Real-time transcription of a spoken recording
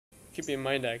Keep in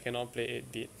mind that I cannot play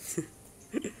 8-bit.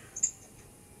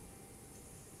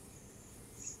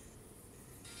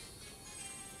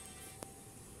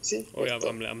 See? Oh yeah,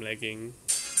 I'm lagging.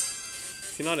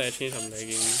 See, now that I changed, I'm lagging.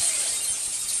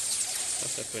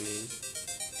 What's happening?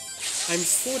 I'm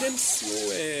so damn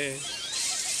slow eh.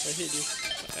 I hate this.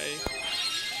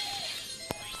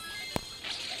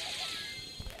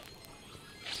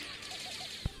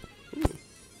 Ooh.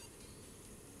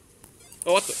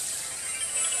 Oh, what the?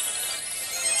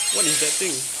 What is that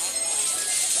thing?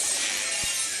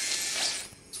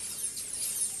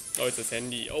 Oh, it's a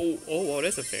Sandy. Oh, wow,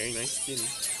 that's a very nice skin.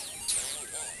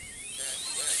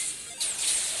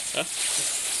 Huh?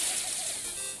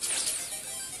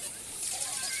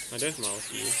 Oh, there's my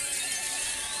ulti.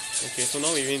 Okay, so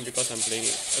now we win because I'm playing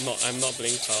it. I'm not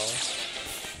playing Carl.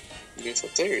 You guys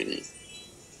are there already.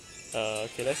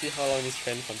 Okay, let's see how long this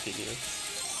trend continues.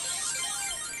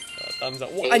 Thumbs up.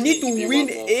 Oh, I need to win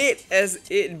 8 as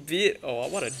 8-bit. Oh,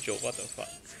 what a joke. What the fuck.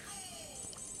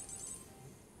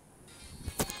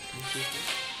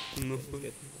 No. Let's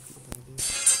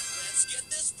get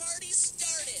this party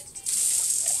started.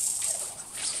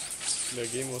 The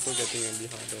game also getting a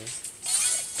bit harder.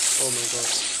 Oh my god.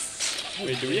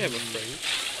 Wait, do we have a Frank?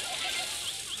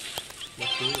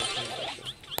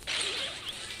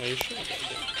 Are you sure about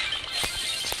that?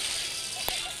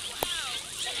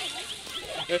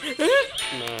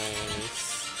 Nice.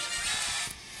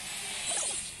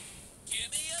 Give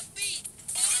me a beat.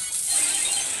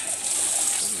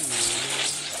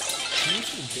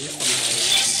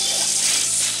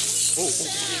 Oh,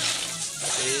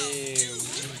 damn.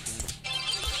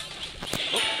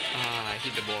 Oh, I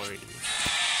hit the ball already.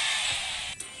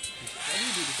 How do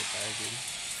you do this entire game?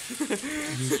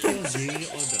 You kill me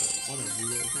all the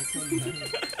bullets, I can't die.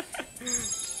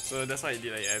 So that's what I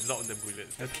did, I absorbed the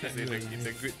bullets. It's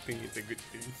a good thing, it's a good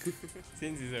thing.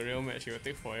 Since it's a real match, it will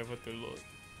take forever to load.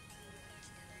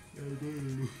 I'm gonna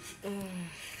lose.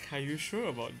 Are you sure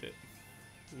about that?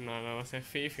 Nah, I must have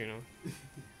faith, you know.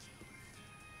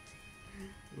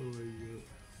 Oh my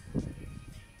god.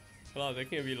 Wow,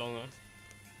 taking a bit longer.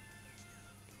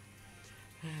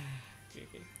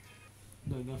 Okay.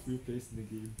 Not enough replays in the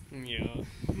game. Yeah.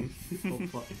 For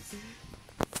fucks.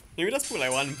 Maybe just put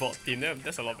like one bot team,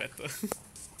 that's a lot better.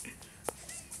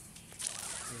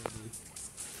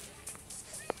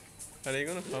 Are they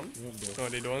gonna come? Oh,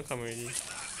 they don't want to come already.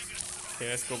 Okay,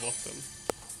 let's go bottom.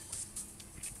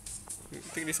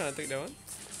 Take this one, I'll take that one.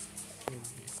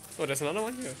 Oh, there's another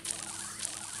one here.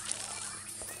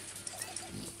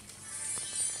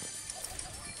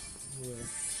 Where?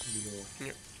 Below.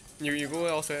 Yep. You go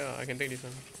elsewhere, I can take this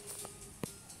one.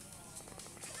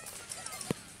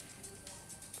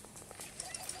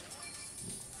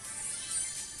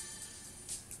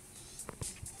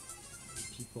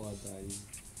 People are dying.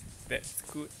 That's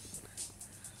good.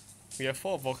 We have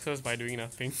 4 boxers by doing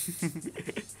nothing.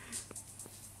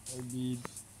 I mean,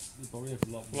 they probably have a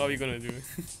lot more. What are we gonna do?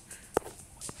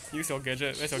 Use your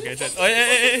gadget. Where's your gadget? Oh,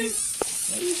 hey!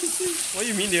 What do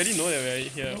you mean? They already know that we're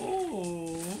here.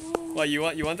 No! What, you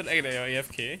wanted to act that you're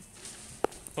AFK?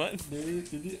 What? They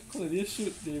cause I didn't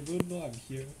shoot, they don't know I'm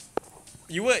here.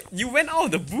 You went out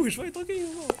of the bush. What are you talking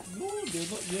about? No, they're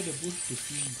not near the bush to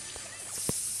see.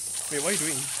 Wait, what are you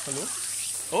doing? Hello?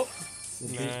 Oh, So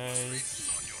nice.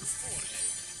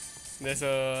 There's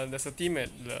a team at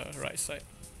the right side.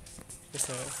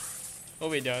 Oh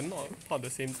wait, they are not part of the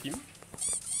same team.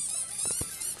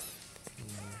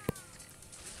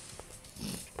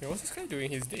 Hey, what's this guy doing?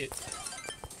 He's dead.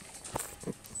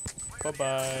 Bye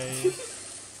bye.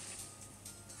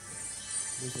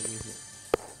 Where's it?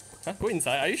 Huh? Go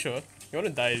inside. Are you sure? You want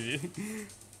to die? Is it?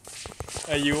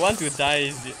 You want to die?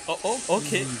 Is it? Oh,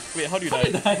 okay. Wait, how do you die?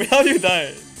 Wait, how do you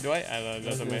die? Do I? I don't know. It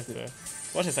doesn't matter.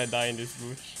 Watch as I die in this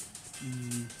bush.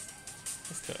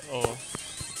 What's the? Oh.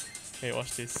 Hey,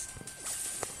 watch this.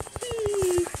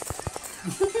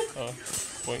 Oh,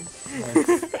 point. Nice.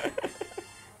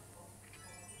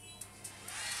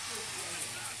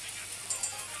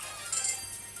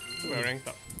 We're ranked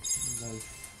up. Nice.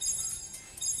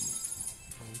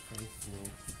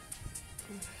 154.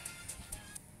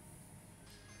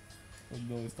 Oh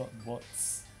no, it's not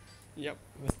bots. Yep.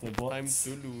 Where's the bots? Time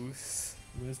to lose.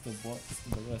 Where's the bots? Oh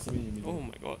my god, so many in the middle. Oh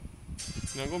my god.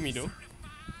 You wanna go middle?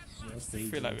 Yeah, I stay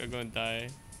feel like there. we're gonna die.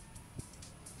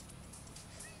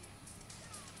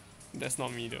 That's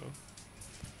not me though.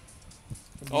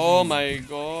 Oh my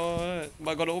god.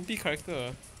 But I got an OP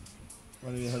character.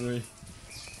 Run away, run away.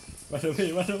 Run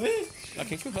away, run away! I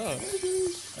can kill her. Are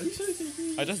you sure you can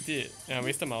kill? I just did. And I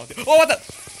wasted my ulti. Oh, what the?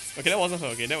 Okay, that wasn't her.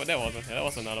 Okay, that wasn't her. That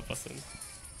was another person.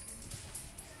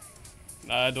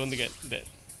 I don't get that.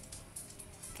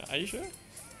 Are you sure?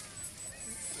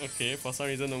 Okay, for some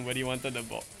reason nobody wanted the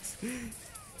box.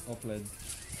 All planned.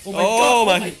 Oh Oh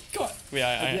my- my god! Wait,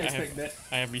 I didn't expect that.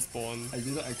 I have respawned. I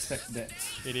did not expect that.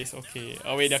 It is okay.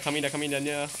 Oh wait, they're coming, they're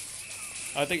near.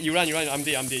 I'll take you run, I'm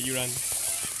dead, you run.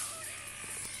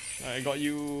 I got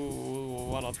you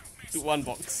one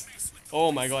box.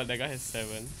 Oh my god, that guy has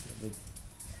 7.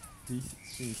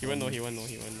 He won't know. He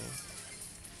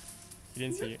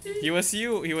didn't see you. He will see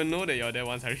you, he will know that you're there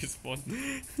once I respawn.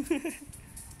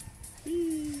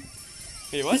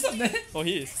 Wait, what? He's not there. Oh,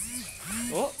 he is.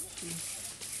 Oh.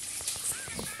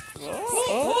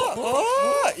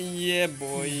 Oh, yeah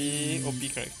boy. OP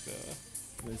character.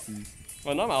 Let's see.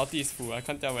 Well, now my ulti is full. I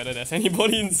can't tell whether there's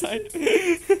anybody inside.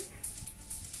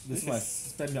 This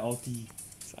must spam your ulti.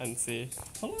 It's unsafe.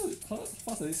 How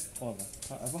fast does it spawn?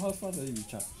 How fast does it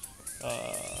recharge?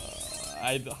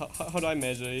 How do I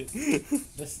measure it?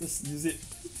 Let's use it.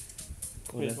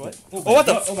 Oh, Wait, that's what? that. Oh, Oh, what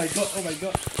the god, oh my god, oh my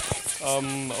god.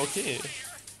 Okay.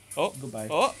 Oh, Goodbye.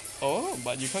 oh,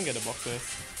 but you can't get the boxes.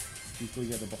 People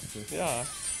get the boxes. Yeah.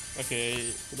 Okay,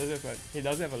 he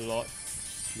doesn't have a lot.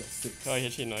 You got 6. Oh,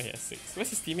 actually no, he has 6. Where's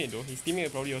his teammate though? His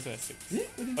teammate probably also has 6. Yeah,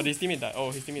 what did Oh, his teammate died.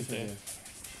 Oh, his teammate's there.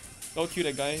 Oh, kill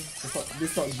that guy. This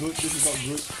is not good, this is not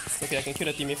good. Okay, I can kill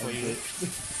the teammate for you.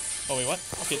 Oh wait, what?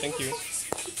 Okay, thank you.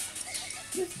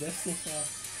 Yes, that's so far.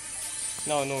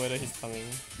 Now I know whether he's coming.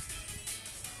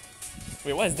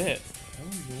 Wait, what is that? I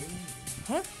don't know.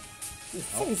 Huh? This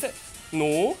What is that?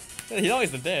 No! That now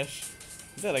is the dash.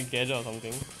 Is that like gadget or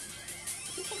something?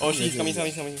 Oh, she's coming.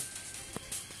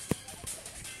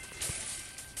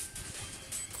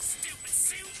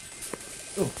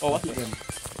 Oh, what? Hit them.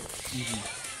 Easy.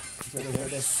 It's right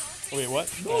there. Oh, wait, what?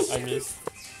 I missed.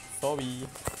 Sorry. He's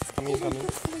coming.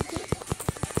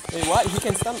 Wait, what? He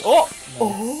can stun. Oh! No.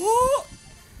 Oh!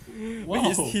 Wow.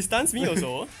 Wait, he stuns me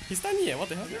also? He stunned me, what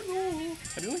the hell? I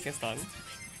didn't know he can stun.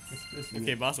 That's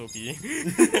Okay, boss OP.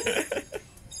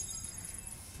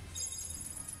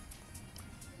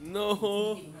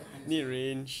 No! Need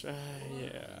range.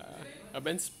 Yeah. I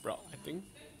banned Sprout, I think.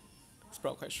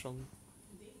 Sprout quite strong.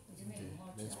 Okay,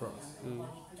 then Sprout. Mm.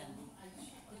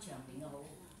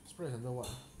 Sprout is under what?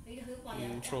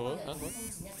 Thrower? Huh? What?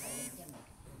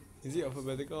 Is it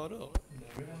alphabetical order or what?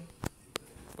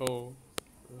 Oh.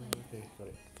 Okay, got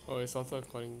it. Oh, it's also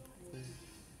according.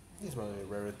 This is my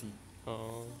rarity.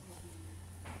 Oh.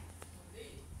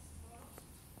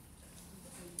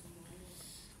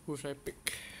 Who should I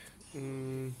pick?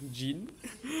 Jean?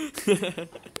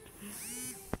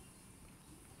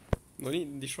 No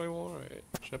need destroy wall, right?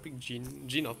 Should I pick Jean?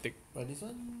 Jean or Tick? But this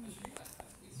one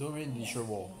don't really destroy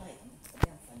wall.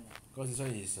 Because this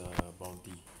one is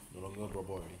bounty. No longer Brawl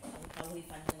Ball already.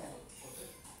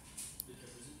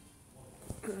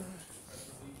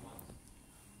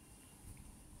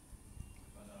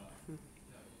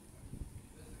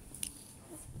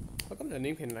 How come the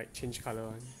name can like change colour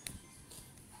one?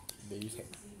 They use hack.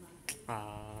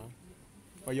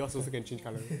 But yours also can change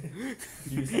colour.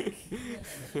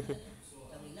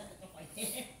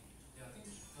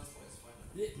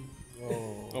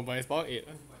 Oh. Oh, but it's power 8.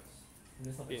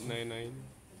 That's not 899.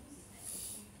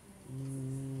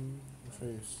 Which one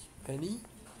is Penny?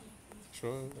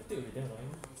 Sure. Penny.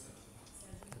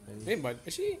 Hey, but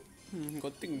actually,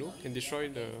 got thing though. Can destroy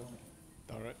the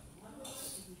turret.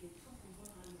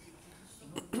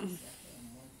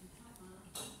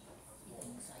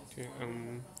 Okay,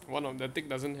 one of the tick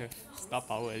doesn't have star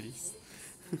power at least.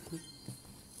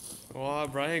 Wow,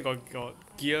 Brian got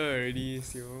gear already,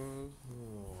 so.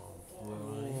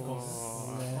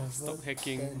 Wow, stop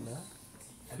hacking.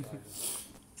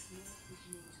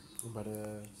 But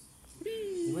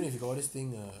even if you got all this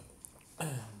thing, do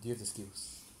you have the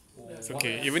skills? It's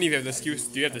okay. Even if you have the skills,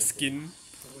 do you have the skin?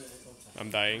 I'm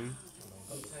dying.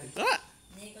 Ah!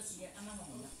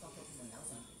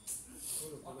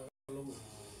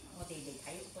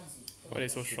 Why they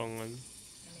so strong one?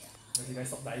 You guys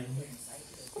stop dying.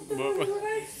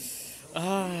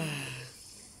 Ah.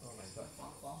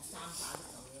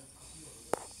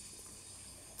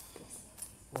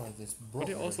 Wow, there's Brock. Why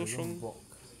they all so there's strong? Brock.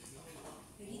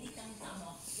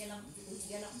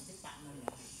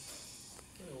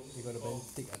 You got a band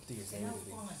tick, I think it's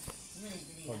everything.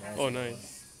 Oh,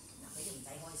 nice.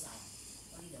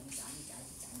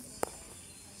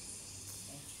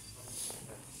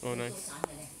 Oh, nice.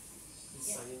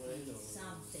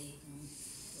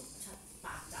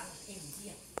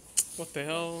 What the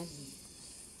hell?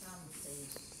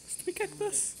 Stupid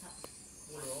cactus.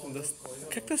 The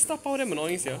cactus star power them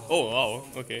annoying here. Oh wow,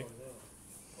 okay.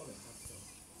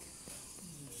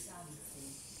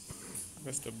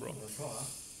 Where's the bro?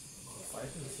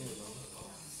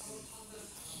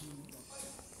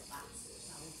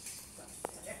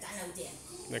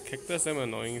 The cactus damn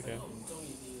annoying sia.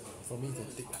 For me, the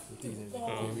tick. The tick is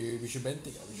okay, we should ban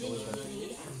tick. We should always ban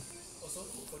tick.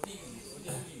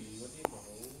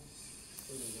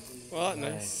 What?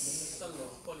 Nice.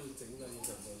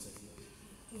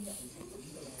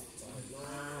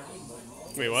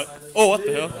 Wait, what? Oh, what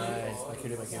the hell? Nice. I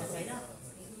killed him.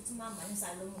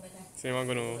 Is anyone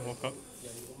gonna walk up?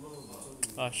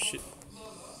 Ah, shit.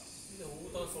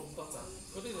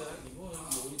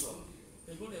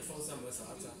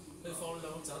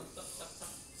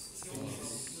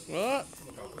 What?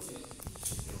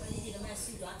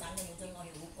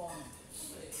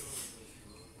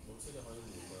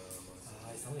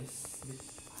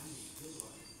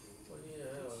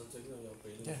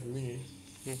 Yeah, we win already.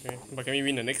 Okay, but can we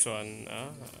win the next one?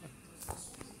 Ah.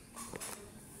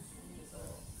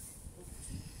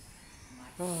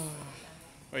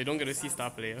 Oh, you don't get to see star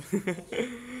player.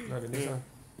 No, the next one.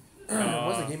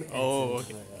 Once the game ends. Oh,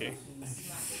 okay. Okay.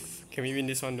 Can we win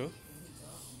this one though?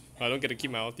 I don't get to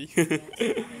keep my ulti.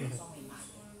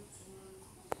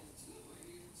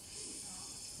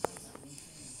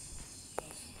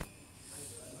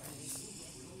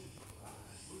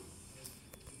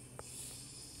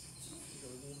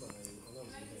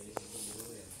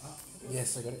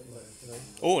 Yes, I got it.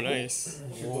 Oh, nice.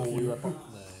 Oh, we wrap up.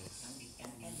 Nice.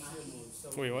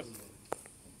 Wait, what?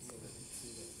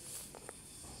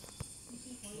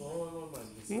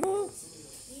 No.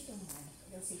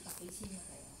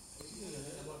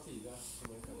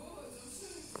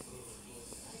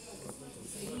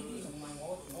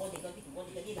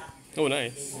 Oh,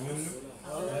 nice.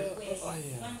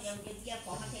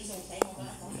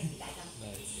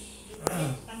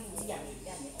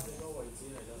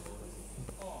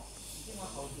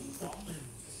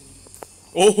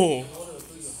 Oh!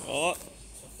 Oh!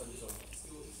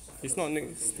 He's not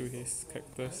next to his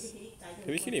cactus.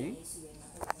 Can we kill him?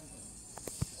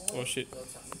 Oh shit.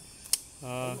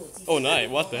 Oh nice,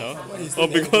 what the hell? Oh,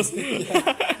 because... I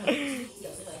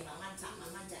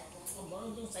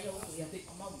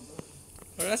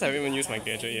realize I haven't even used my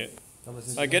gadget yet.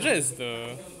 My gadget is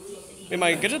the... Wait,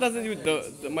 my gadget doesn't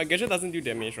do my gadget doesn't do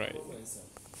damage, right?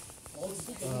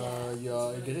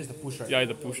 Your gadget is the push, right? Yeah,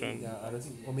 the push one. Yeah, I don't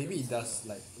think. Or maybe it does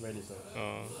like very little.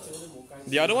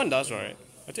 The other one does, right?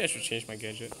 I think I should change my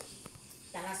gadget.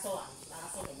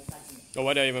 Oh,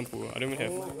 why did I even pull? I don't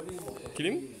even have... Kill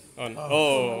him? Oh, no.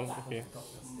 Oh, okay.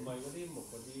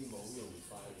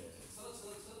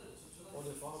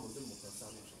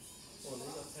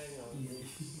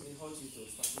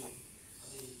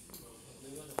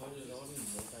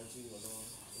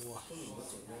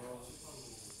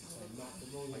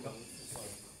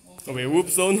 Oh wait,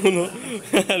 whoops, oh no.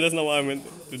 That's not what I meant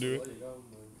to do.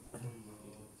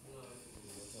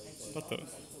 What the?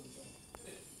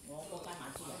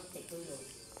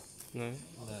 No. Nice.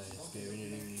 Okay,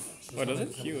 really. Oh, it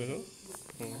doesn't heal as well?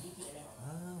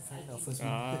 Find our first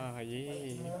Ah,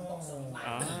 yeah.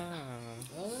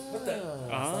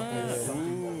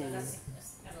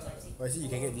 Oh, I see you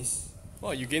can get this.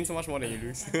 Oh, you gain so much more than you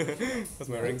lose. That's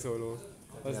my rank so low.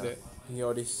 What's that? You get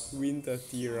all this. Win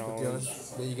 30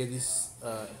 rounds. Then you get this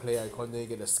player icon, then you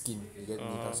get the skin. You get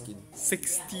Nita skin.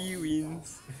 60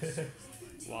 wins.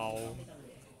 Wow.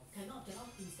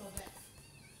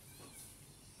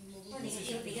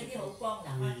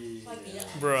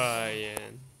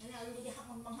 Brian.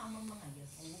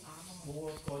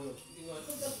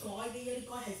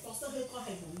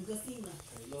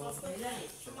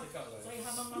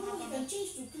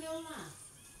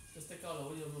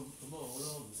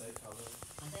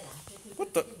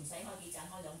 What the?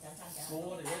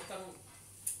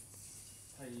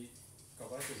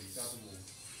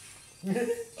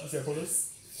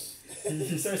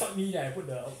 He showed up me, I put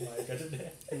my gadget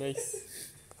there. Nice.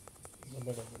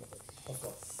 Of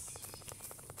course.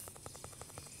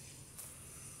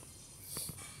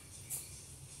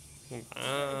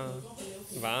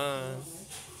 Wow.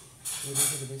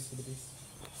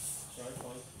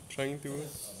 Trying to.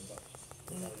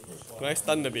 Can I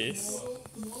stun the base?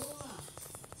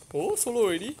 Oh, solo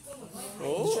already?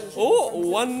 Oh,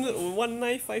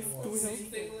 1952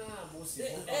 health.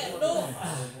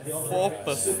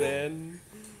 4%.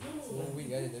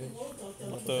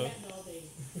 What the?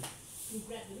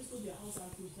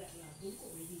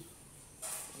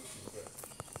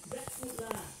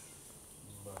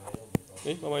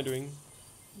 Eh, what am I doing?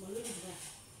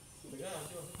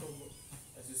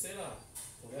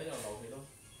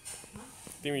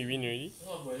 Think we win already?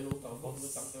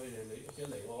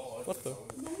 What the?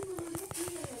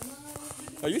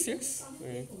 Are you serious?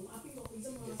 Okay.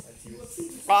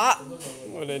 Ah!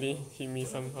 Oh, daddy hit me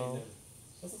somehow.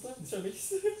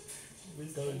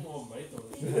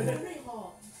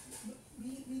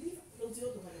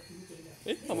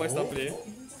 Eh, how much start play?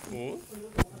 Oh,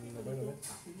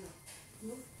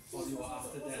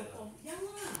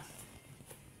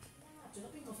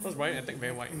 because Brian attack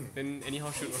very wide. Then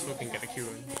anyhow shoot also can get the kill.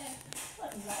 Right?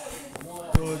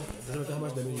 So doesn't matter how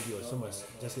much damage you do, so must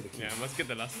just hit the kill. Yeah, must get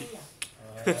the last hit.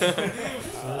 So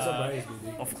that's what Brian is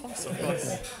doing. Of course, of course.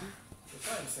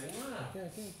 Okay.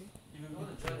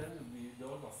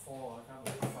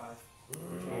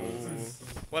 Oh.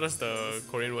 What does the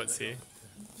Korean word say?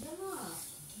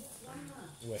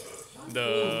 Where?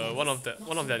 The one of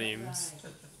their names.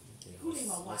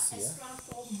 Let's see.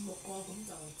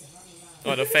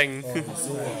 Oh, the Fang. Oh, you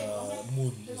say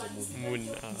moon. It's a moon. Moon.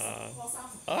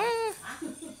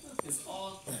 It's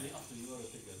all totally up to you to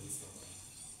take the risk.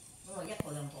 我話一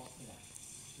個兩個其實。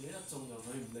你一中就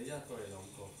佢唔理一個嚟兩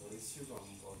個，你超過5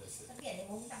個就食。啲人你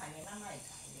冇咁得閒夜媽媽嚟睇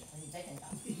嘅，佢唔使停咁。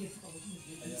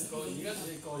而家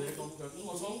你個嘢咁腳，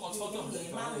我初都唔識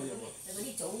講你哋喎。你嗰啲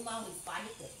早貓會快啲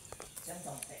嘅，上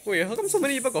堂食。Wait, how come so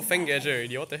many people got Fang gadget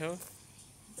already? What the hell?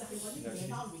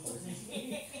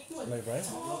 Like Brian?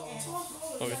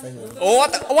 Okay. Oh,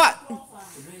 what?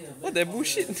 What that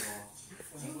bullshit?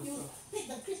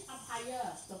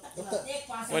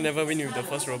 Why never win with the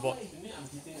first robot?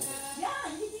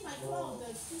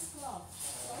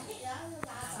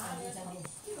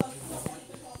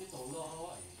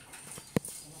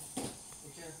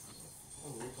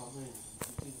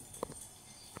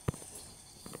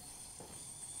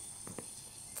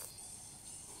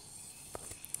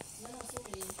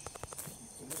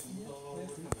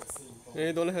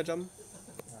 Hey, don't let her jump.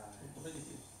 喂，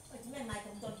做咩買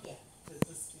咁多啲啊？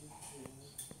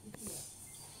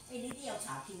誒呢啲有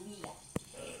查 QV 㗎，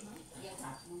有查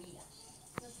QV 㗎。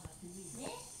咩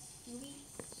QV？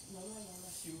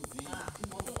啊，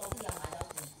我都有買到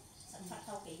17兜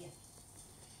幾嘅。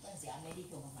嗰陣時阿美呢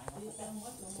度我買我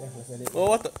得。Oh,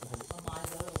 what the? 我買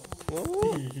咗咯。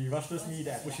Oh. He rushes me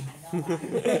that push him.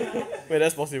 Wait,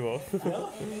 that's possible. 你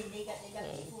嘅皮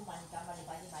膚敏感啊，你快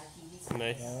啲買 QV。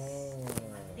 Nice.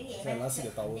 So I last hit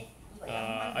the tower.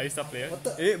 Are you star player?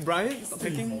 Eh, Brian, stop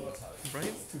taking.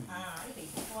 Brian? 啊！啲皮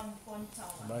膚乾臭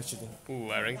啊。Brian cheating.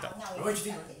 Ooh, I ranked up.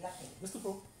 Let's go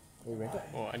pro. Oh, rank up.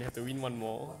 Oh, I have to win one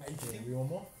more. Okay, we want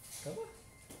more? Come on.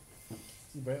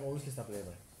 See, Brian always gets star player,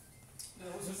 man.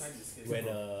 When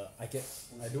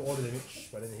I do all the damage,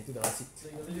 but then he took the last hit.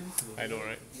 I know,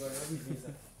 right?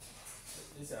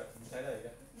 你成日唔睇啦而家。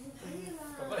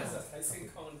咁嗰陣時睇星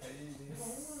光睇呢啲，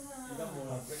而家冇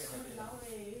人逼睇嘅。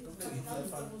咁你唔使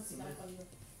翻。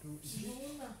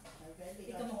你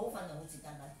咁好瞓就冇時間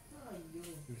睇。我呢幾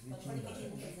天冇瞓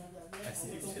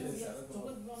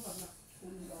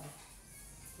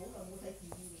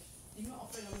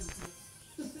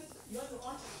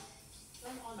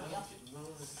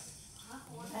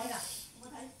睇啦，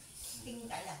傾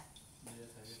偈啊！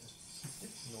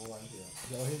 No one here.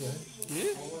 You're here,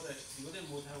 Yeah? 如果你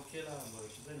冇睇 OK 啦，唔係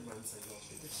做咩你買咁細個？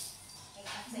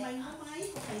唔係我買呢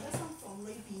個係而家心房裏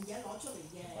邊嘅攞出嚟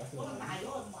嘅，嗰個大嗰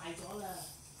個壞咗啦。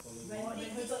佢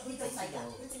最細㗎。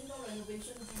佢整多兩個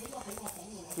version，呢個喺我房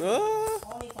度攞。我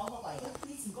你房嗰個嚟㗎。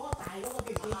以前嗰個大嗰個記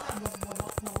唔記得？壞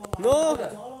No. 咗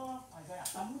咯，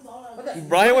抌咗啦。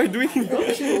Brian, what are you doing? 冇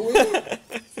人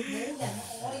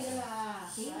愛㗎啦，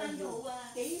幾蚊都好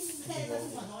啊！幾聽嗰啲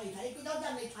人我嚟睇，佢有人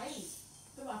嚟睇，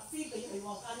佢話 free 俾佢喎，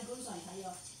你嗰啲上嚟睇啊，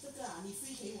即係你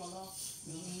free 俾我咯。你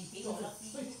幾個啦？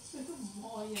佢都唔愛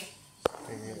啊！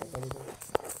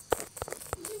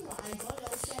已經壞咗有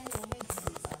聲，我驚自己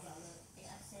受啦。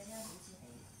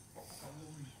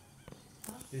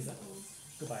This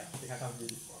goodbye. Take care, come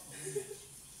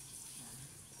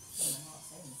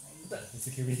It's a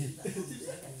QB.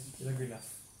 It's not good enough.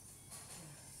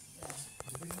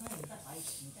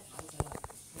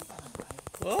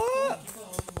 啊！結婚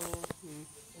好似冇，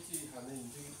好似行你唔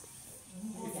知。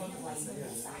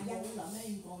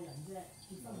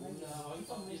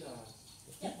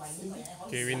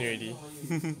Okay, win already.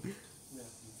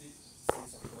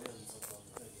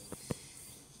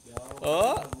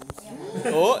 Oh!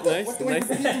 Oh, nice, nice.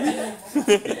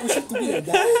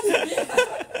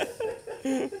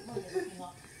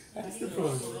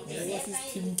 What's this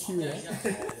team Q,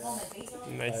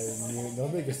 Nice.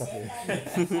 Don't make good stuff here.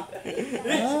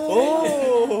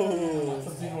 Oh!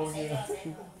 Something wrong here.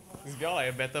 It's built like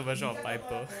a better version of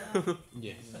Piper.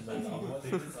 Yes.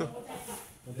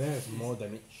 But that has more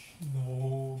damage.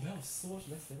 No, that was so much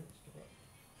less damage.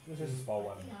 That's just power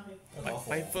 1.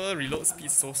 Piper reload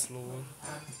speed so slow.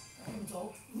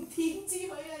 唔點知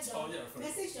佢咧就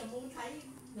message 又冇睇，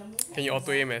又冇聽。 Can you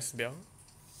auto aim as Bell?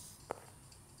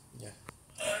 Yeah.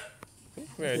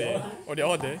 Where are they? Oh, they're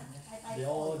all there. They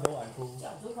all know I'm cool. 朝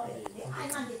頭早過嚟，你挨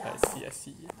晚啲 I 打。 see, I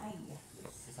see. 哎呀，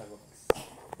 This how it works.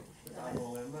 大忙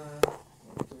嘅嘛，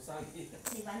做生意。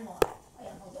你揾我啊？哎呀，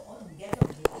我都唔記得咗唔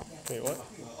記得。 Wait, what?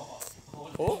 我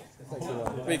Oh? That's actually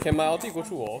one. Wait, can my ulti go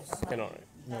through walls? Cannot, right?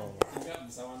 No. 而家唔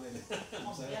使揾你，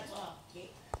我唔記得咗啊！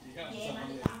而家唔使夜晚揾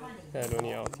你，你打翻嚟。 Yeah, I don't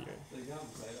need ulti, right? 而家唔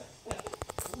使啦，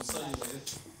唔需要你。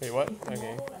 Wait, what?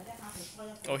 Okay.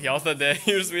 Oh, he ulted there.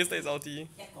 He just wasted his ulti. 一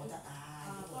個就打。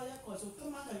啊，多一個做，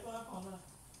今晚係多一個啦。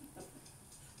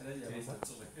睇得有冇份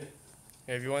足力？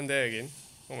 Everyone there again.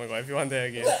 Oh my god, everyone there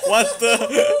again. What the?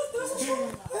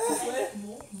 唔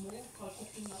好蓋谷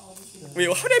邊啦，我啲先。 Wait,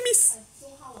 how did I miss? So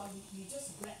how 啊？You just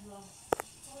grab 咯，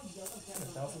初二有得 grab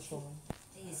That was so strong.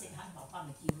 你哋食下牛包咪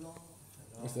叫咯，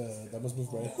 What's the diamond smooth,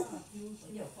 Brian? 呢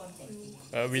度乾淨啲。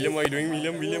 William, what are you doing?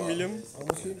 William.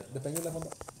 Almost clean. The penguin left on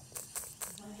top.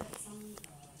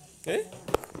 Eh?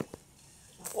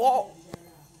 Oh!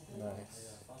 Nice.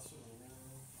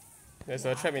 There's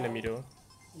a trap in the middle.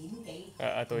 點幾？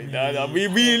 I told you.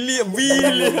 William!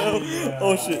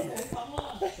 Oh shit.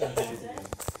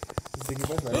 Sticky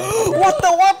boys, right? What the?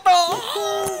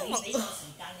 你俾我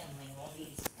時間又唔係我俾。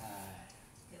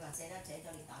你話寫得寫咗，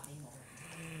你打俾我。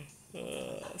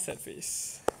Sad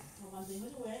face. 同埋你嗰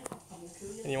啲位頭毛橋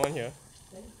啫， Anyone here?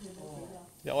 你冇幾啦，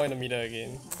 They're all in the middle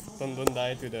again. Don't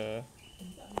die to the. 唔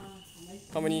得嘛，係咪？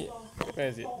 How many? Where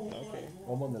is it? Okay.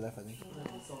 One more on the left, I think.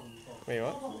 Wait,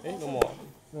 what? Eh, no more.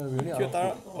 No, we only Kill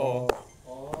Tara? Oh.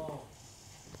 哦。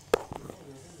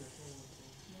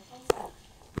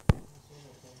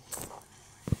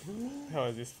 How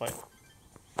is this fight?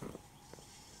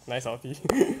 Nice ulti.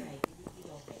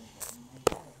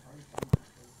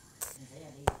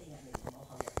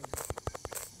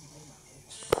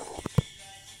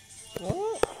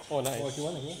 哦 oh, nice. Oh, I kill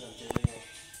one again.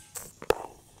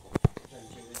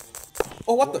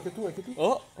 Oh, what I the? kill two, I kill two.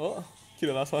 Oh, kill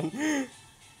the last one.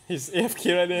 He's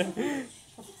AFK right there.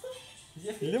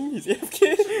 William, he's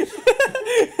AFK.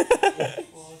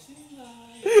 我先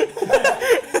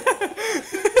來。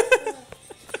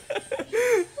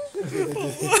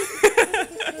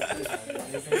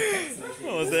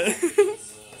 What was that?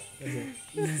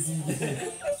 Easy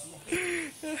game.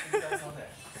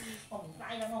 我唔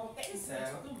帶啦，我個 bag 成日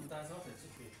都唔帶手提出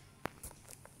邊，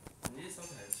你啲手提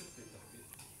係出邊特別。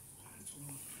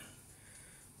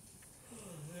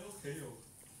你喺屋企用，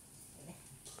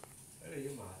睇你啲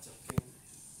麻雀經。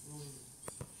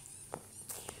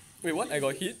Wait, what? I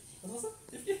got hit?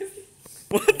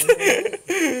 Oh,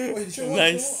 you show what?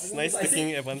 Nice, nice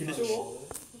taking advantage.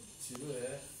 全部嘢，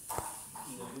唔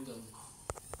係咁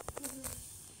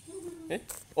Eh?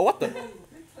 Oh, what the?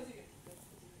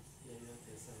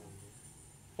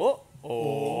 Oh,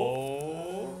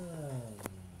 oh.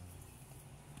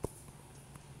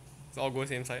 It's all go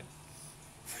same side.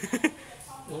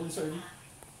 我水。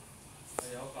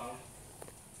係有爆。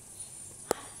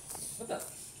乜得？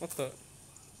 What the?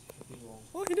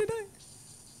 Oh, he did die.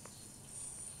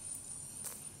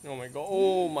 Oh my god.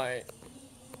 Oh my.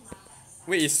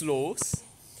 Wait, it slows?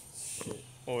 Shit.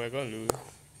 Oh, we're gonna lose.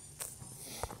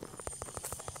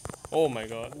 Oh my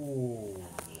god. Oh.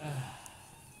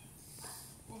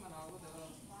 我問下嗰度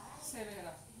射你啦，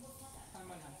係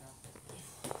咪人就？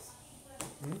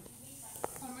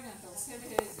係咪人就射你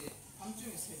係咁中意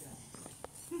射人？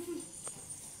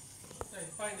哎，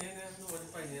拜年呢？那我就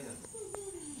拜年了。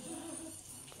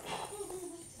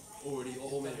Already,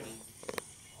 already.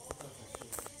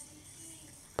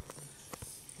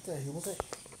 What's that? Human side?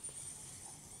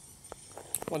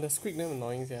 Wow, the squeak damn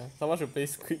annoying, yeah. Someone should play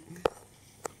squeak.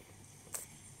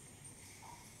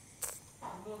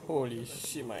 Holy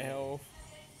shit, my health.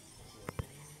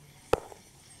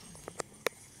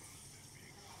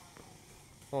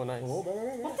 Oh, nice. Oh,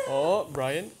 right. Oh,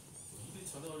 Brian. 啲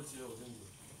搶得我都知道，我中意。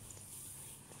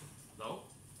No？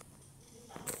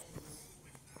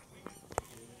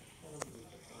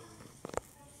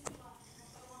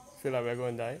 Feel like we're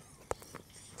going to die.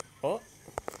 Oh.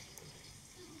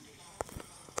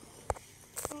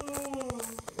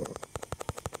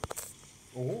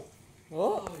 Oh.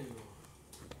 Oh. 哎呦！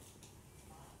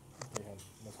 Okay,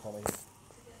 let's call it.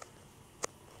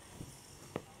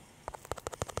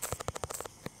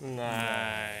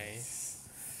 Nice.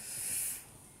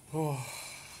 Oh.